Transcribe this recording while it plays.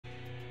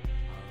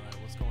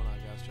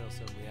show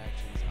some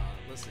reactions.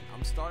 Listen,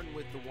 I'm starting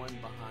with the one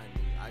behind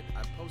me. I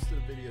posted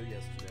a video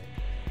yesterday,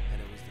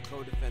 and it was the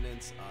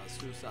Codefendants,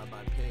 Suicide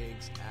by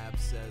Pigs,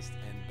 Abscessed,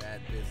 and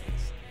Bad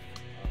Business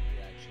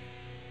reaction.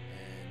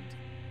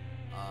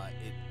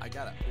 And I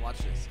gotta watch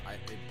this.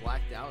 It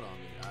blacked out on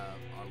me.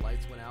 Our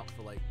lights went out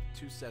for like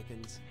 2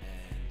 seconds,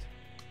 and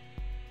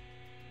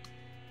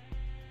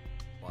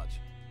watch.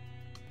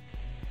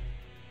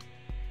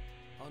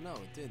 Oh no,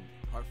 it didn't.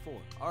 Part 4.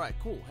 Alright,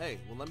 cool. Hey,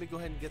 well, let me go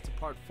ahead and get to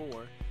part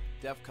 4.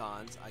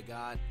 Defcons. I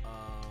got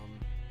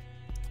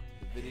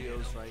the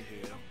videos right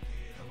here.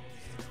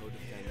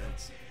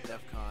 Codefendants,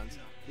 Defcons.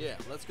 Yeah,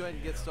 let's go ahead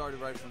and get started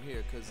right from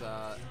here, because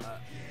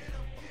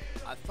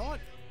I thought,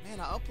 man,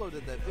 I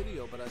uploaded that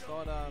video, but I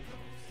thought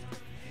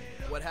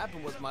what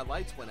happened was my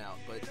lights went out,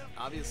 but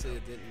obviously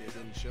it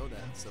didn't show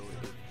that, so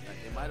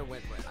it might have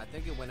went right. I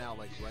think it went out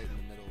like right in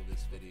the middle of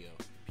this video.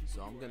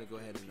 So I'm gonna go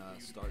ahead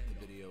and start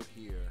the video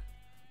here,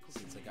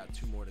 since I got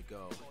 2 more to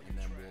go, and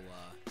then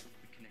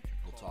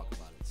we'll talk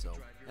about it. So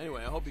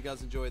anyway, I hope you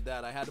guys enjoyed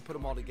that. I had to put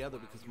them all together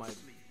because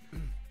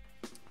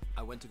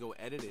I went to go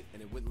edit it,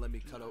 and it wouldn't let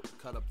me cut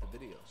up the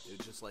video. It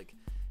was just like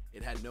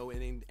it had no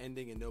ending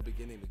and no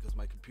beginning because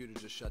my computer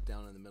just shut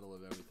down in the middle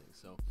of everything.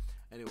 So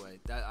anyway,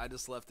 I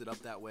just left it up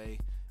that way.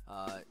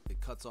 It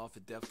cuts off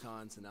at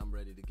Defcons, and I'm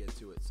ready to get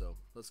to it. So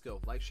let's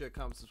go. Like, share,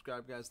 comment,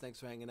 subscribe, guys. Thanks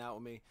for hanging out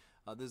with me.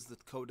 This is the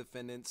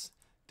Codefendants,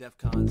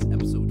 Defcons,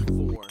 episode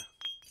 4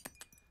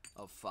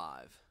 of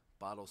 5.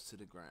 Bottles to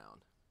the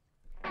ground.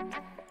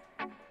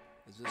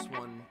 Is this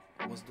one?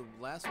 Was the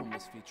last one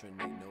was featuring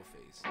Nate No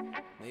Face?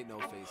 Nate No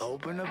Face.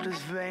 Open up this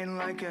vein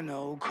like an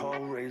old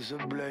cold razor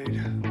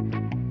blade.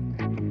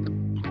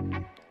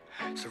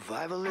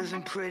 Survival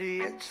isn't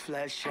pretty, it's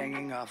flesh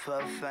hanging off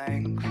her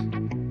fangs.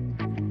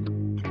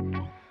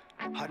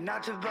 Hard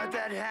not to bite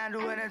that hand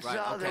when it's right,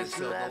 all okay, that's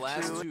so left.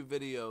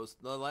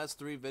 The last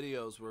 3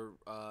 videos were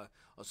a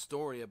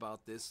story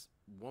about this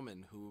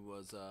woman who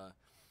was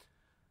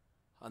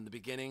on the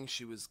beginning.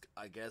 She was,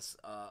 I guess,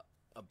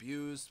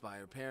 abused by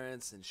her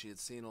parents, and she had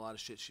seen a lot of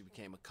shit. She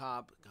became a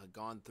cop, had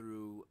gone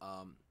through,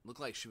 looked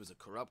like she was a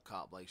corrupt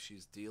cop, like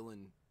she's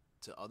dealing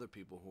to other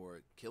people who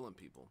are killing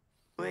people.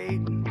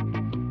 Wait.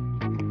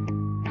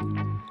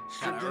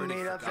 Strip the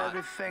meat off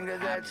every finger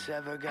that's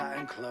ever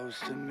gotten close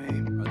to me.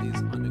 Are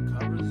these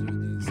undercovers or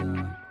these, who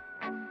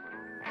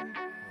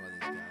are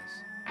these guys?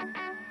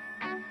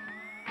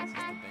 Is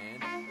this the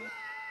band?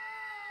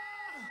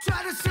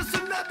 Try to steal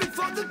some up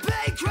before the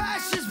plane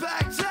crashes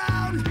back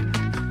down.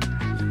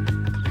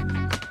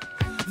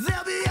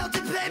 They'll be out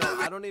to pay.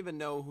 No, I don't even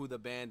know who the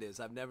band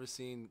is. I've never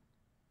seen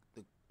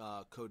the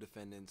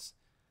Codefendants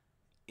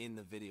in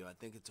the video. I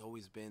think it's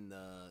always been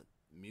the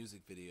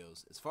music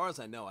videos. As far as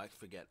I know, I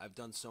forget. I've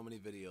done so many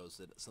videos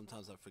that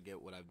sometimes I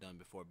forget what I've done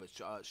before. But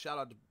shout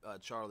out to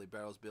Charlie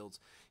Barrels Builds.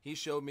 He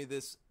showed me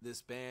this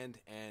band,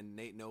 and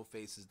Nate No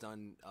Face has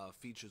done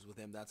features with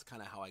him. That's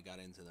kind of how I got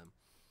into them.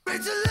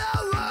 It's a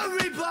low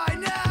worry by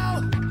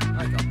now.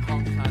 Like a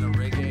punk kind of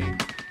reggae.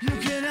 You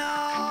can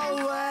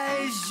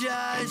always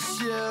just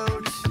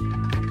shoot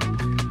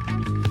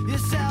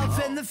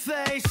yourself in the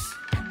face.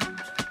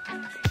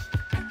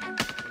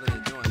 What are they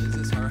doing? Is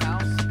this her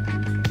house?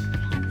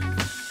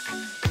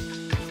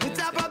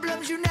 Without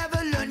problems, you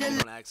never learn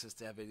your Access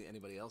to have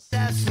anybody else.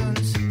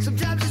 lessons.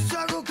 Sometimes the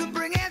struggle can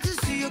bring answers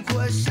to your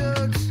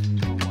questions.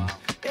 Oh wow.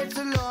 It's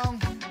a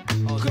long,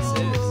 Oh,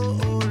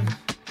 cold.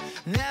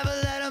 Never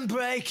let them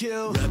break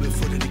you. Rabbit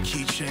foot in the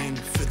keychain,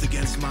 fifth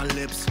against my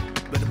lips.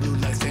 But the blue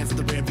light stands in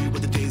the rear view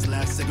with the day's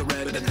last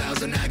cigarette. But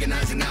 1,000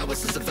 agonizing hours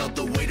since I felt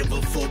the weight of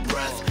a full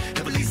breath.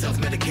 Heavily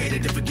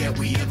self-medicated to forget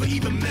we ever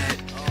even met.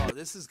 Oh,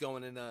 this is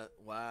going in a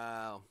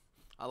wow.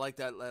 I like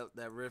that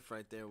riff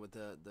right there with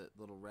the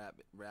little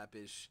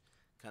rap-ish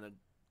kind of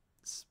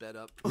sped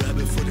up.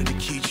 Rabbit foot in the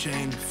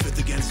keychain, fifth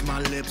against my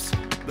lips.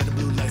 But the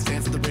blue light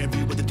stands in the rear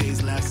view with the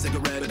day's last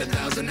cigarette. But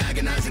 1,000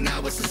 agonizing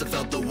hours since I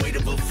felt the weight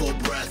of a full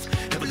breath.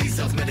 Heavily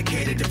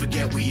self-medicated to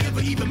forget we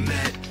ever even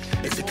met.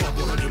 It's a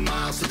couple 100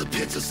 miles to the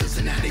pits of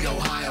Cincinnati,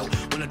 Ohio.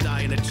 When I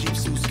die in a Jeep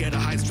suit, scared of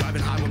heights,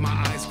 driving high with my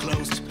eyes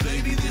closed.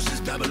 Baby, this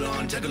is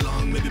Babylon, tag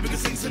along. Maybe we can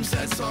sing some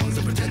sad songs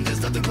and pretend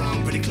there's nothing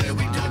wrong. Pretty clear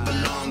we don't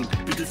belong.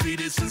 Been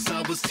defeated since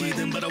I was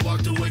teething, but I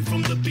walked away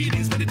from the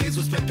beatings. Many days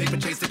was spent paper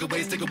chase, take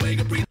away,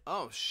 breathe.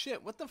 Oh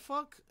shit! What the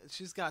fuck?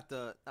 She's got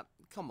the.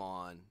 Come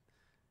on,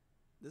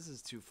 this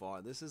is too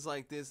far. This is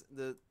like this.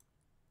 The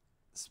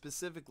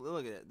specific.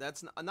 Look at it.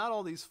 That's not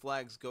all these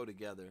flags go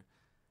together.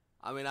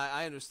 I mean,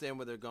 I understand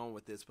where they're going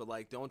with this, but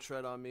like, don't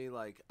tread on me.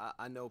 Like,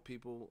 I know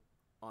people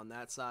on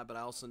that side, but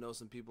I also know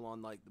some people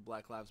on like the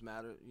Black Lives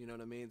Matter. You know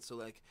what I mean? So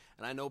like,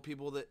 and I know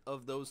people that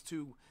of those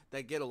two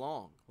that get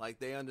along. Like,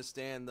 they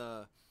understand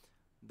the.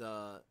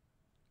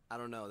 I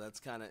don't know. That's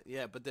kind of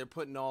yeah, but they're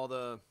putting all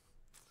the.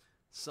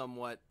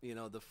 Somewhat, you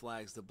know, the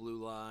flags, the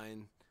blue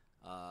line,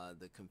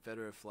 the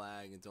Confederate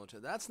flag, and don't.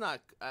 That's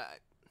not.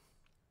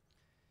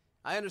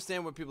 I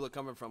understand where people are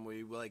coming from, where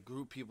you like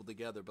group people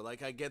together, but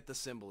like I get the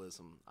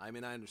symbolism. I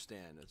mean, I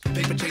understand.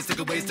 Paper chase, take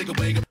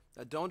away.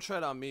 Don't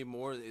tread on me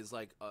more is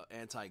like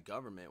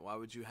anti-government. Why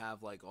would you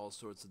have like all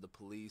sorts of the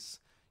police,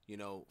 you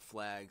know,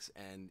 flags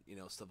and, you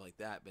know, stuff like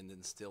that, and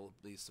then still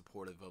be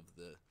supportive of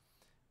the,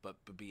 but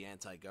be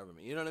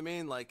anti-government. You know what I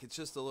mean? Like, it's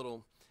just a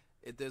little,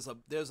 there's a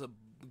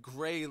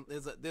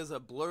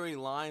blurry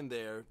line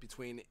there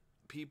between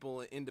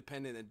people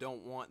independent and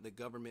don't want the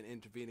government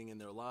intervening in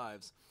their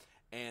lives,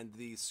 and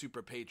the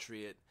super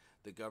patriot,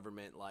 the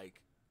government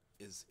like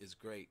is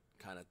great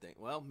kind of thing.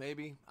 Well,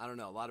 maybe, I don't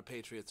know. A lot of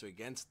patriots are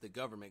against the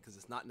government because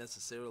it's not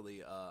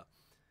necessarily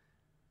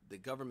the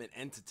government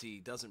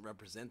entity doesn't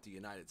represent the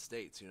United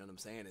States. You know what I'm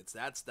saying? It's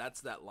that's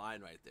that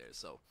line right there.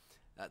 So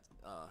that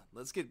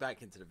let's get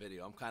back into the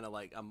video. I'm kind of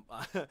like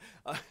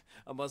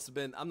I must have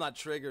been, I'm not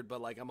triggered,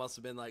 but like I must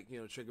have been like, you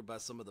know, triggered by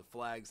some of the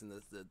flags and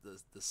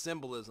the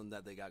symbolism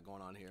that they got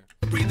going on here.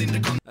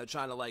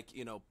 Trying to, like,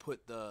 you know,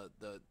 put the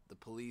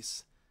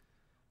police,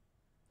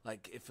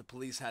 like if the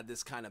police had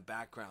this kind of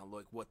background,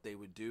 like what they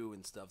would do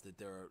and stuff, that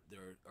there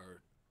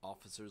are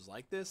officers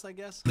like this, I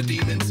guess. The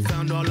demons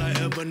found all I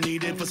ever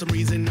needed. For some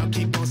reason I'll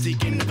keep on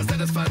seeking, never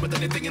satisfied with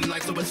anything in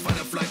life, so it's fight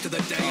or flight to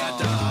the day I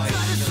die. Try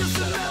to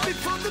system up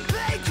before the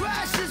plane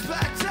crashes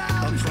back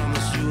down. I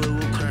promise you it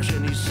will crash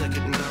any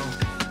second now.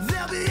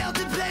 They'll be out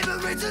the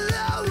payment rates are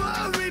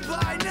low, worry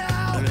by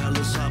now. And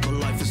hell's harbor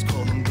life is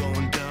cold, I'm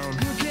going down.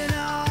 You can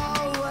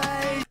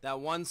always That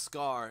one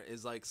scar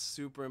is like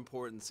super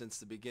important since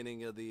the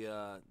beginning of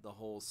the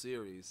whole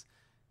series,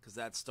 because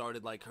that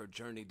started like her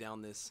journey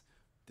down this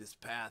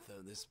path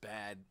of this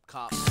bad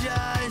cop.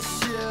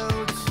 just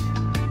shoot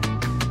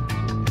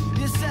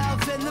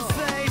yourself in the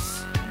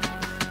face.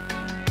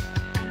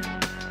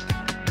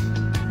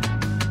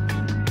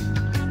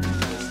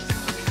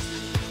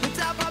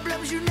 Without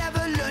problems, you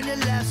never learn your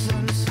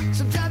lessons.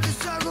 Sometimes the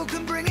struggle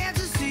can bring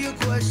answers to your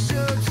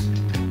questions.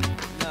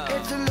 No.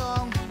 It's a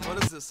long,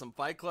 What is this? Some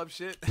Fight Club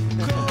shit?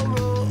 cold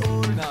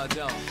road. No,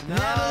 don't. No.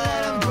 Never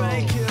let 'em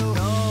break you.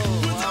 No.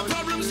 Without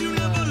problems you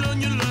never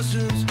learn your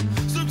lessons.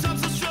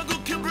 Sometimes the struggle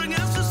can bring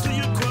answers to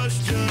your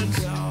questions.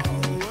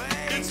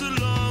 It's a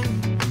long,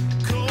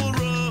 cold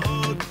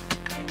road.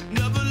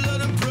 Never let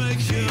them break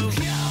you.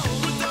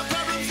 Without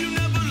problems you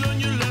never learn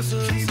your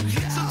lessons.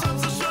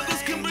 Sometimes the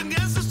struggles can bring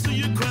answers to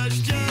your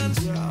questions.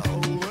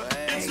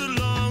 It's a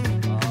long,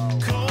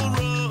 cold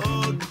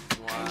road.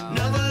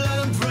 Never let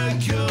them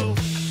break you.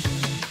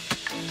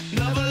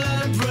 Never let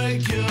them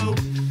break you.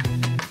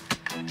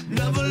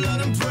 Never let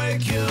them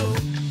break you.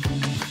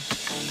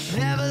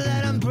 Never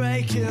let 'em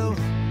break you.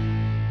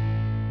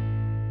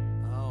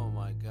 Oh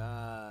my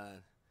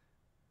God.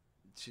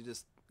 She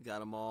just got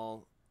them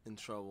all in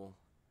trouble,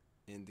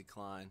 in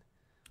decline.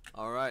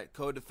 All right,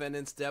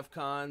 Codefendants,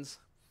 Defcons.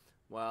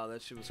 Wow,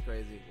 that shit was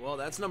crazy. Well,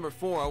 that's number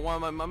 4.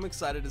 I'm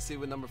excited to see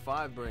what number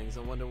 5 brings.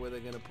 I wonder where they're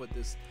gonna put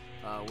this,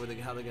 how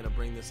they're gonna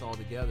bring this all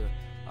together.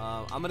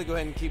 I'm gonna go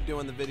ahead and keep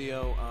doing the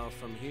video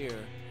from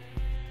here.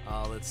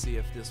 Let's see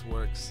if this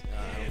works.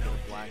 I don't get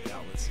a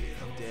blackout. Let's see.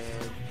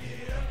 Dead,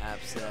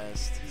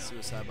 Abscessed,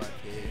 Suicide by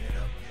Pig.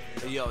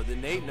 Hey, yo, the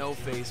Nate No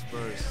Face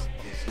verse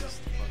is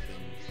just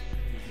fucking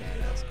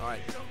badass. All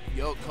right,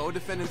 yo,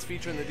 Codefendants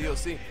featuring the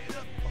DLC.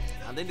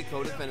 I think the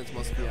Codefendants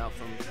must be out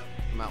from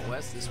out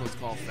west. This one's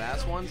called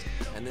Fast Ones,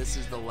 and this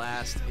is the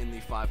last in the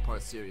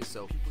 5-part series.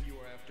 So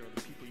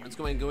let's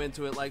go ahead and go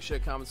into it. Like, share,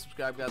 comment,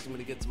 subscribe, guys. I'm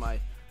gonna get to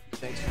my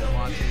thanks for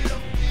watching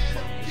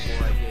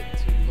before I get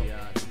to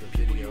the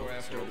video.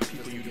 So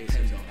just in case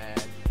there's an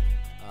ad.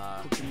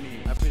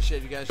 I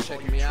appreciate you guys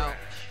checking me out.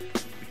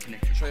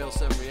 Trail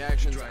 7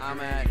 Reactions. I'm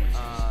at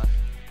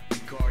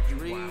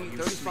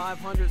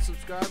 3,500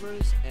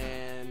 subscribers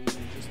and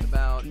just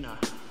about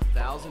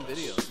 1,000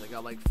 videos. I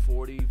got like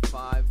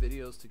 45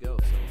 videos to go.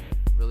 So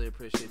really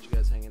appreciate you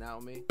guys hanging out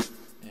with me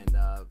and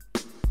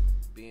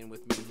being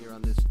with me here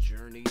on this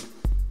journey.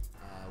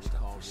 We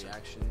call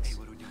reactions,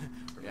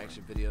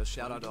 reaction videos.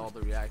 Shout out to all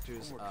the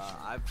reactors.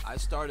 I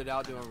started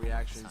out doing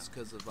reactions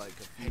because of like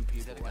a few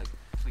people, like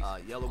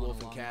Yellow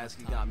Wolf and Cass.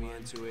 He got me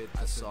into it.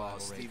 I saw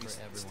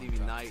Stevie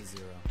Knight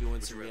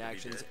doing some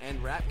reactions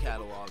and Rap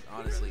Catalog.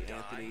 Honestly,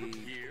 Anthony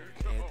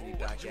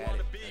back at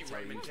it. That's how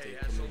he used to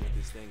come in with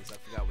these things. I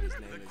forgot what his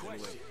name is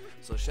anyway.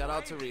 So shout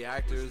out to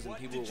reactors and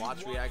people who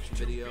watch reaction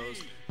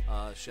videos.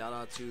 Shout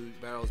out to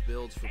Barrels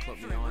Builds for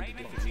putting me on to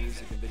different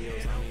music and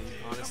videos. I mean,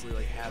 honestly,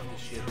 like half the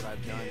shit that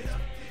I've done is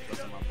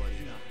because of my buddy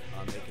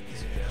making these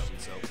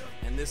suggestions. So,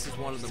 and this is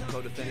one of them,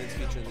 Codefendants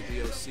featuring the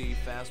DOC,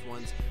 Fast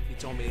Ones. He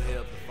told me to hit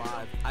up the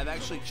 5. I've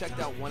actually checked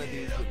out one of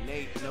these with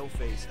Nate No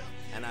Face,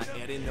 and I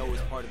didn't know it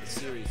was part of the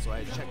series, so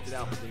I checked it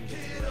out but didn't get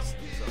to the rest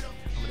of them. So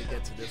I'm gonna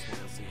get to this one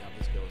and see how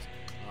this goes.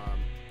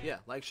 Yeah,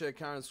 like, share,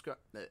 comment, subscribe.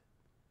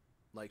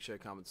 Like, share,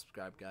 comment,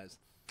 subscribe, guys.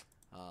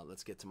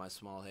 Let's get to my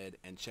small head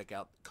and check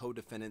out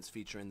Codefendants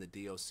featuring the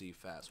DOC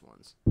Fast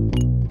Ones.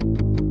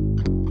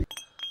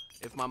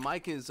 If my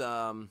mic is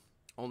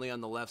only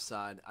on the left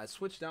side, I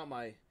switched out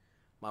my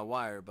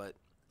wire, but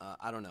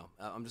I don't know.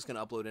 I'm just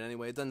gonna upload it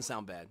anyway. It doesn't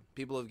sound bad.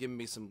 People have given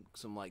me some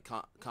like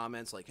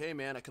comments like, "Hey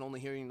man, I can only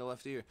hear you in the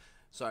left ear."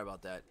 Sorry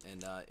about that.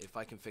 And if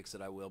I can fix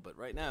it, I will. But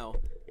right now,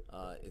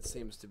 it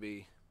seems to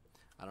be,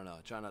 I don't know.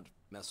 I try not to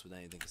mess with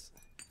anything 'cause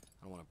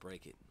I don't want to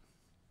break it.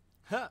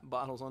 Ha!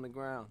 Bottles on the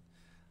ground.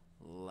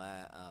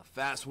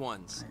 Fast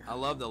Ones. I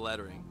love the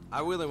lettering. I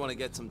really want to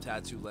get some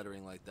tattoo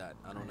lettering like that.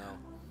 I don't know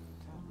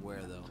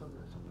where though.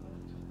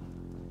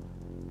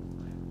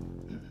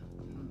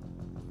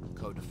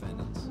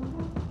 Codefendants.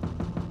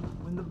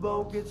 When the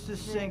boat gets to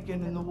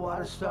sinking and the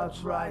water starts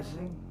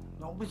rising,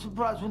 don't be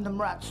surprised when them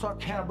rats start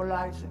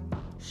cannibalizing.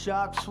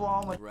 Sharks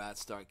swarm with Rats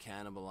start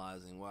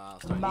cannibalizing. Wow,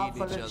 a start mouth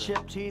eating full each of other.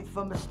 chipped teeth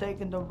for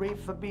mistaking the reef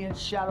for being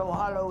shallow,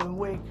 hollow, and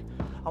weak.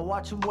 I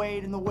watch them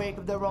wade in the wake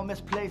of their own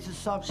misplaced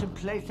assumption.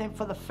 Place ain't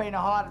for the faint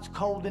of heart, it's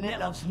cold and it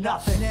loves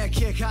nothing. Snare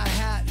kick,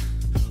 hi-hat,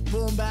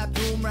 boom bap,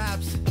 boom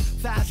raps,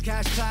 fast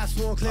cash, class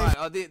war, click.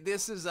 All right,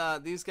 this is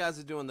these guys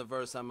are doing the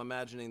verse. I'm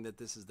imagining that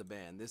this is the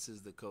band. This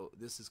is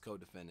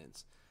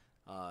Codefendants.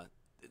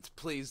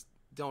 Please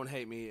don't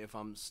hate me if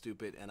I'm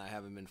stupid and I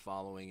haven't been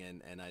following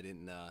and I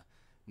didn't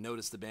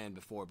notice the band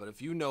before. But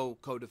if you know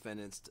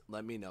Codefendants,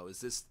 let me know.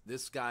 Is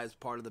this guy's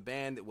part of the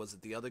band? Was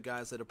it the other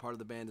guys that are part of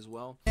the band as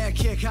well? Snare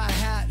kick,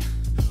 hi-hat,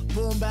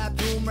 boom bap,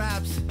 boom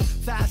raps,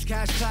 fast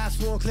cash,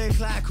 class war, click,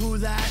 clack, who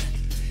that?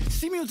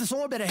 See me with the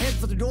sword, better head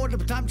for the door.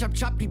 Double time, chop,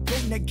 chop, deep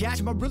broken that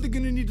gas. Am I really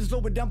gonna need to slow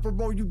it down for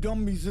all you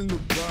dummies in the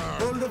bar?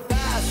 Roll the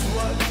fast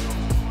one.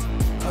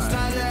 I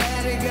stand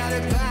ahead and got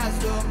it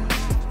past them.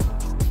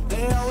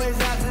 They always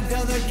have to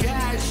tell the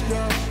cash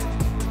go.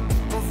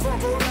 But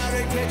fuck around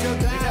and get your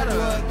bad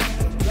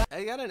one.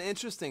 They got an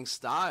interesting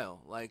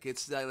style. Like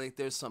it's like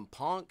there's some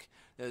punk,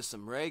 there's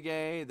some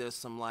reggae, there's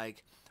some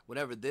like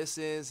whatever this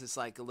is. It's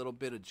like a little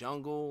bit of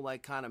jungle,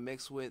 like kind of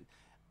mixed with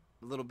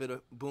a little bit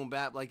of boom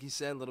bap, like you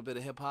said, a little bit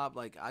of hip hop.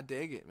 Like I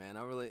dig it, man.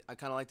 I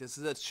kind of like this.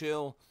 This is a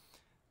chill,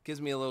 gives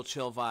me a little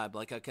chill vibe.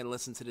 Like I can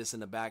listen to this in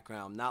the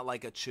background, not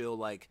like a chill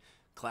like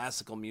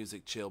classical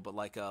music chill, but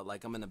like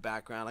I'm in the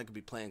background. I could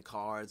be playing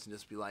cards and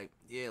just be like,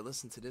 yeah,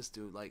 listen to this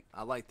dude. Like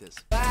I like this.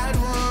 Bad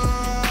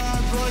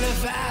one, put a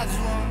fast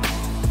one.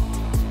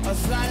 I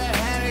slide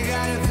ahead and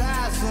got it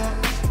fast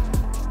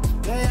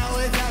one. They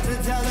always have to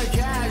tell the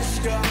cash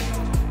go.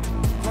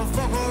 But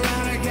fuck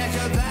around and get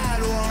your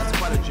bad one. That's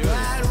quite a jury.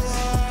 Bad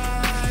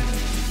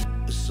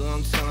one.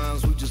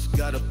 Sometimes we just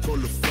gotta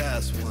pull a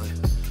fast one.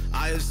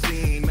 I have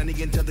seen many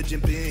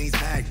intelligent beings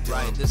act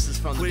dumb. Right, this is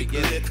from the Quick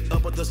beginning. lick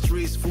up at the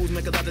streets, fools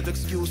make a lot of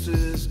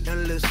excuses,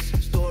 endless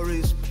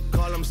stories,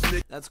 call them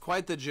slick. That's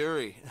quite the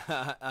jury.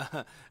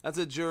 That's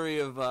a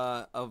jury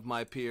of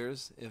my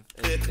peers, if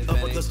Up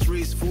at any. the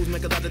streets, fools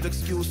make a lot of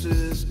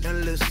excuses,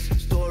 endless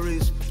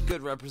stories,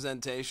 Good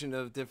representation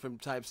of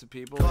different types of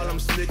people. call them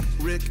slick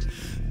Rick.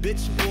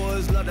 Bitch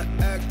boys love to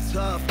act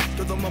tough,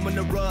 till the moment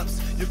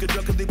erupts. You can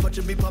drunkenly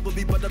punch me,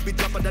 probably, but I'll be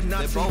dropping the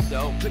Nazi. They're both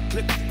dope. Click,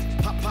 click,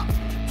 pop, pop,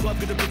 12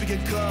 get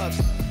Oblivion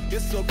cups.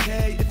 It's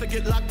okay, if I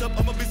get locked up,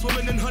 I'ma be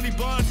swimming in honey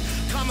buns.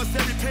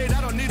 Commissary paid,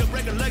 I don't need a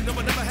regular leg, no,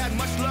 I never had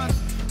much luck.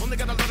 Only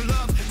got a lot of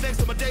love, thanks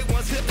to my day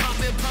ones, hip-hop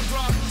and punk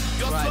rock.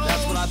 Your Right, flow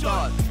that's what I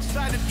short, thought.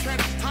 sided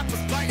trend, hot was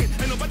biting.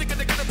 Ain't nobody get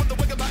together with the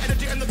wig of my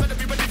energy, and the better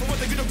be ready for what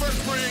the universe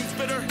brings.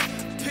 Bitter,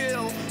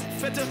 pill,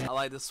 fitter. I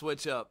like the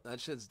switch up.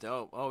 That shit's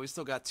dope. Oh, we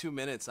still got 2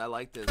 minutes. I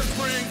like this.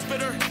 Brings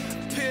bitter,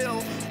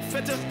 pill,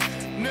 fitter,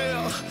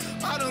 nil.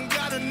 I done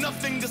got enough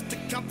just to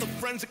count the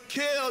friends I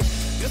killed.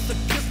 Just to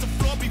kiss the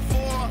floor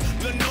before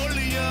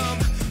linoleum.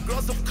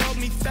 Girls have called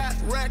me fat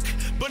wreck,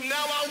 but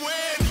now I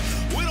win.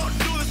 We don't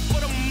do this for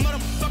the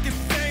motherfucking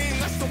fame.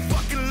 That's so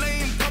fucking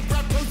lame. Pop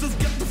rap posters,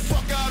 get the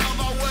fuck out of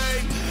our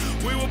way.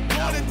 We were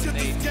born into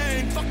this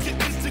game. Fuck your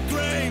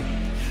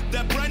Instagram.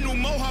 That brand new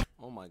mohawk.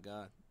 Oh my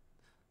god.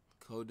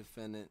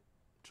 Codefendant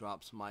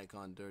drops mic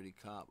on Dirty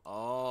Cop.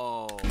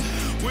 Oh.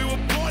 We were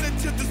born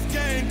into this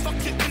game, fuck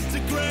your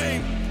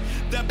Instagram.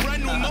 That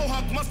brand new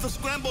mohawk must have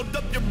scrambled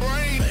up your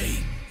brain. Hey,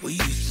 we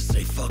used to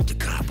say fuck the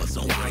coppers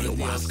on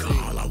ayahuasca.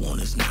 All I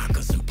want is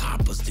knockers and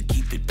poppers to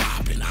keep it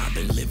popping. I've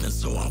been living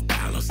so off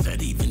balance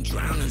that even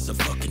drowning's a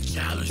fucking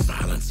challenge.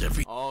 Silence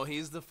every Oh,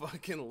 he's the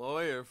fucking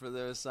lawyer for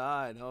their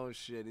side. Oh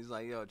shit. He's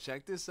like, yo,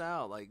 check this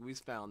out. Like, we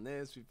found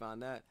this, we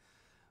found that.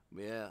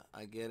 Yeah,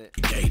 I get it.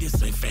 day.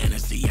 This ain't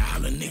fantasy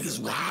island, niggas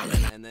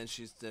wildin'. And then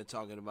she's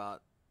talking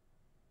about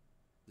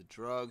the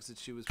drugs that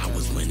she was I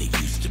was peddling. when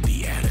it used to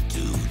be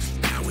attitudes.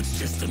 Now it's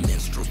just a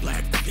minstrel,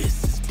 black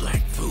fists,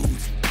 black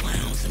foods,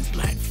 clowns and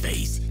black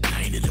face.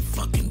 Night of the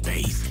fucking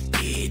base,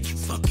 edge,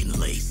 fucking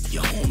lace.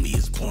 Your homie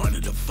is part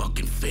of the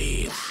fucking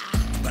feds.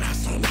 But I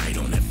saw right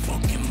on that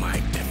fucking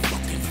mic, that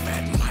fucking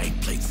fat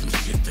mic. Played some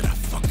shit that I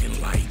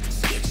fucking like.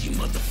 Sketchy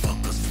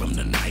motherfuckers from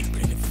the night,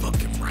 been it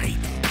fucking right.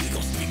 We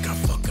gon' stick our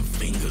fucking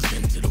fingers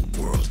into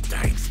the world's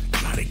dikes.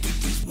 Try to get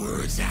these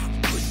words out,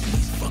 pushing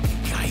these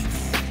fucking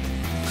kites.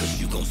 Cause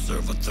you gon'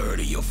 serve a third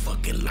of your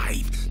fucking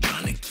life.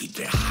 Trying to keep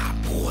that hot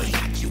boy.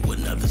 Got you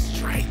another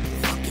strike.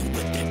 Fucking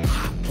with that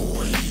pop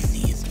boy.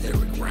 Easy as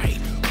lyric right.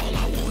 All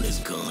I want is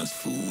guns,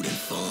 food, and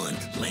fun.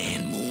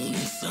 Land, moon, and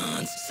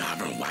suns.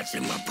 Sovereign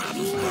watching my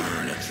problems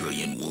burn.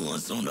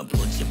 1,000,000,000 on a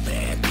bunch of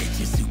bad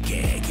bitches who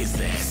gag his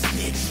ass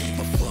snitching.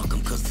 But fuck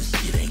 'em cause the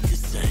shit ain't the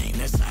same.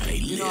 That's how they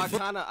live. You know,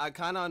 I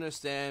kind of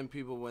understand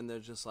people when they're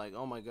just like,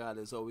 oh my god,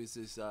 there's always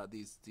this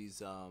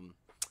these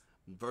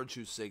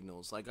virtue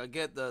signals. Like I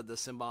get the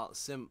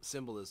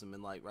symbolism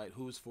and like, right,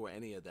 who's for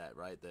any of that,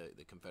 right?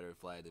 The Confederate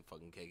flag, the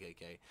fucking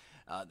KKK,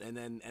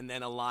 and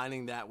then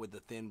aligning that with the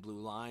Thin Blue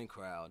Line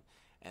crowd,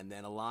 and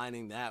then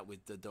aligning that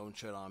with the Don't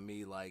Tread on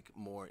Me, like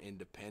more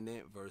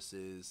independent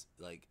versus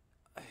like,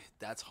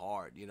 that's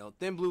hard, you know.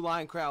 Thin Blue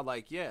Line crowd,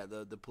 like, yeah,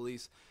 the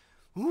police.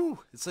 Woo,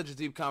 it's such a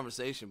deep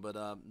conversation, but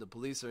the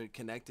police are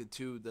connected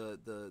to the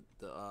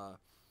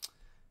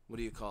what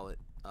do you call it?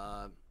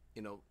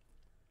 You know,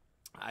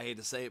 I hate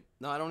to say it.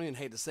 No, I don't even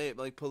hate to say it.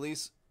 But like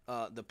police,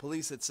 the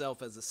police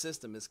itself as a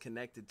system is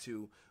connected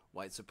to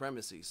white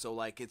supremacy. So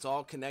like it's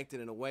all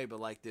connected in a way, but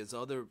like there's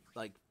other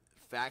like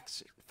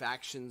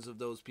factions of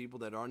those people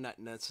that are not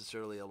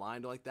necessarily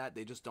aligned like that.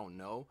 They just don't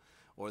know,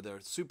 or they're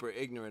super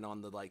ignorant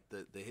on the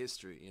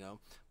history, you know.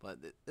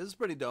 But this is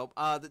pretty dope.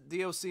 The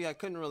DOC, I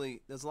couldn't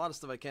really. There's a lot of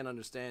stuff I can't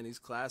understand. He's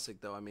classic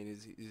though. I mean,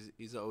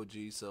 he's an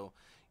OG, so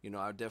you know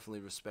I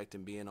definitely respect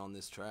him being on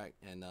this track.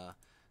 And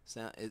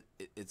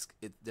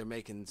they're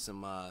making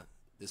some.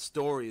 The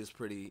story is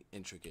pretty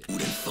intricate.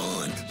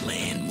 Fun,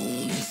 land,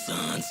 moon, and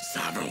suns.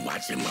 Sovereign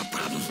watching my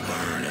problems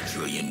burn.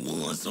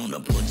 1,000,000,000 on a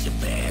bunch of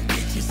bad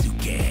bitches who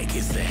gag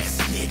his ass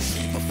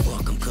snitching. But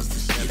fuck them cause the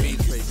shit ain't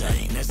the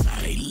same. That's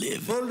how they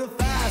live. For the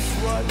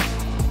fast one,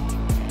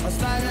 I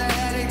slide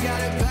ahead and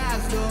got it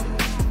past them.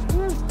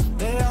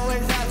 They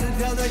always have to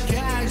tell the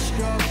cash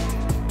come.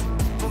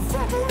 But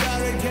fuck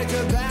around and catch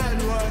a bad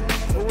one.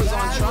 It was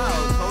on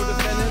trial.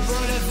 Codefendants.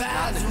 For the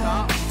fast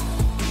one.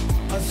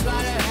 I slide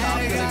ahead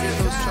and got it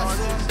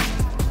past them.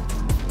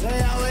 They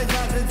always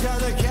have to tell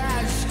the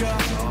cash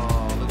come.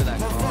 Oh, look at that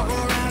But car. fuck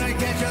around and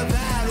catch a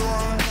bad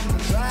one.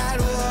 Bad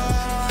one.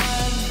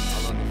 I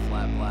love the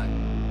flat black.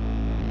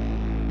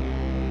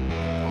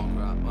 Punk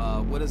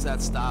rock. What is that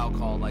style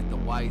called? Like the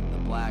white, the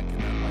black, and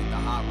then like the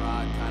hot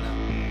rod kind of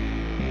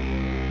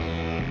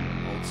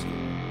old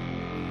school.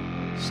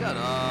 Shut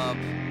up.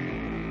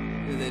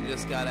 They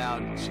just got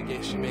out.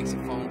 She makes a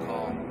phone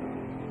call.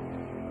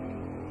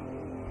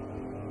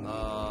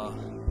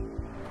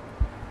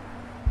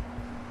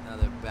 Now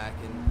they're back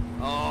in.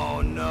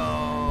 Oh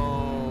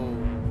no!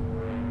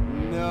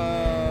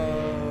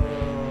 No!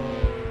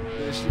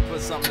 She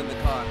put something in the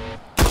car.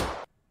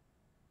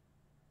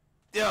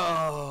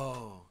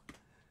 Yo!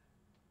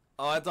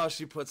 Oh, I thought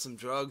she put some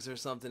drugs or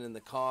something in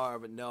the car,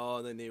 but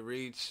no. Then they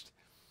reached,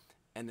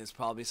 and there's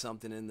probably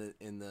something in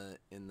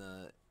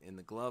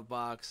the glove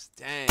box.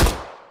 Dang!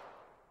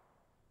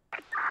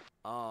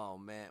 Oh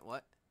man,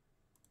 what?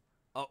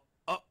 Oh,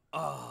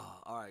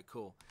 all right,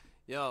 cool.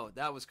 Yo,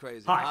 that was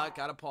crazy. Hi. I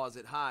gotta pause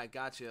it. Hi,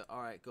 gotcha. All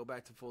right, go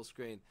back to full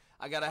screen.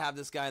 I gotta have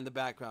this guy in the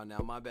background now.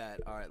 My bad.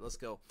 All right, let's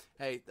go.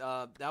 Hey,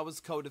 that was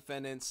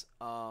Codefendants.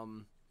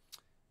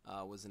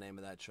 What's the name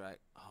of that track?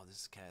 Oh, this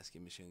is Casky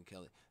Machine Gun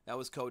Kelly. That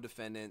was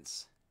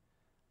Codefendants.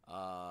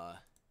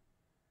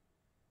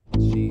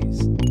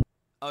 Jeez.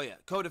 Oh yeah,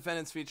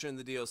 Codefendants featuring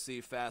the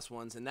DOC, Fast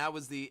Ones, and that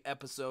was the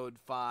episode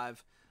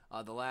 5,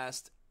 the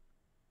last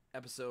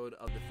episode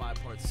of the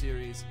 5-part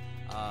series.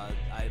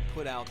 I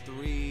put out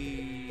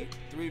three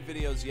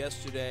videos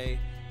yesterday,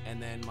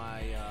 and then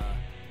my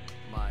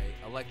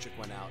electric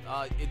went out.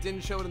 It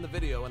didn't show it in the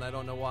video, and I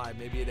don't know why.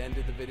 Maybe it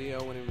ended the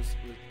video when it was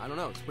I don't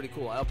know. It's pretty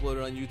cool. I uploaded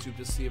it on YouTube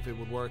to see if it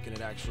would work, and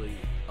it actually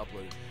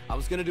uploaded. I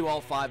was gonna do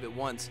all 5 at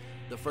once.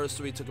 The first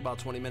 3 took about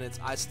 20 minutes.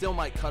 I still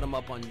might cut them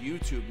up on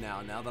YouTube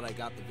now that I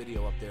got the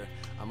video up there.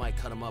 I might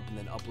cut them up and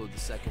then upload the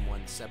second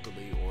one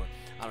separately, or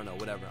I don't know,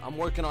 whatever. I'm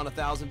working on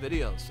 1,000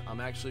 videos. I'm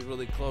actually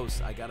really close.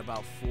 I got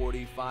about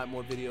 45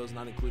 more videos,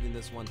 not including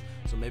this one,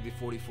 so maybe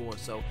 44.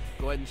 So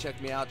go ahead and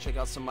check me out. Check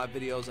out some of my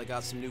videos. I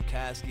got some new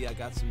Kasky. I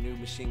got some new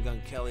Machine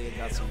Gun Kelly. I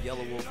got some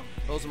Yellow Wolf.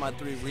 Those are my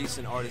 3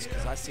 recent artists,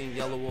 because I seen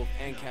Yellow Wolf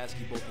and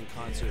Kasky both in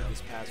concert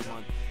this past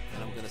month,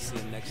 and I'm going to see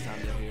them next time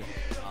they're here.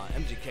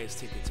 MGK's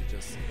tickets are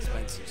just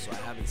expensive, so I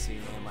haven't seen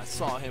him. I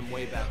saw him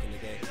way back in the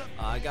day.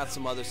 I got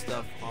some other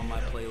stuff on my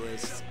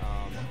playlist.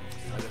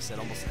 Like I said,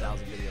 almost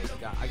 1,000 videos.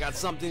 I got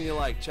something you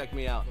like. Check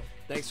me out.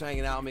 Thanks for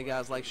hanging out with me,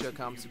 guys. Like, share,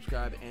 comment,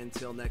 subscribe.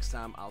 Until next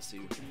time, I'll see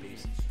you.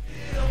 Peace.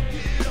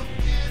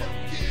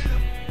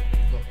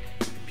 Look,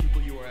 the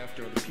people you are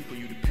after are the people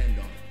you depend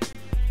on.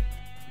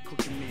 We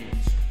cook your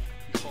meals.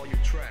 We haul your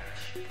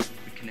trash.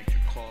 We connect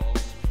your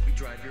calls. We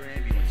drive your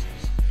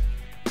ambulances.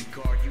 We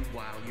guard you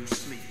while you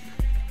sleep.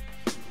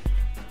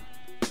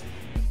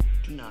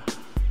 Do not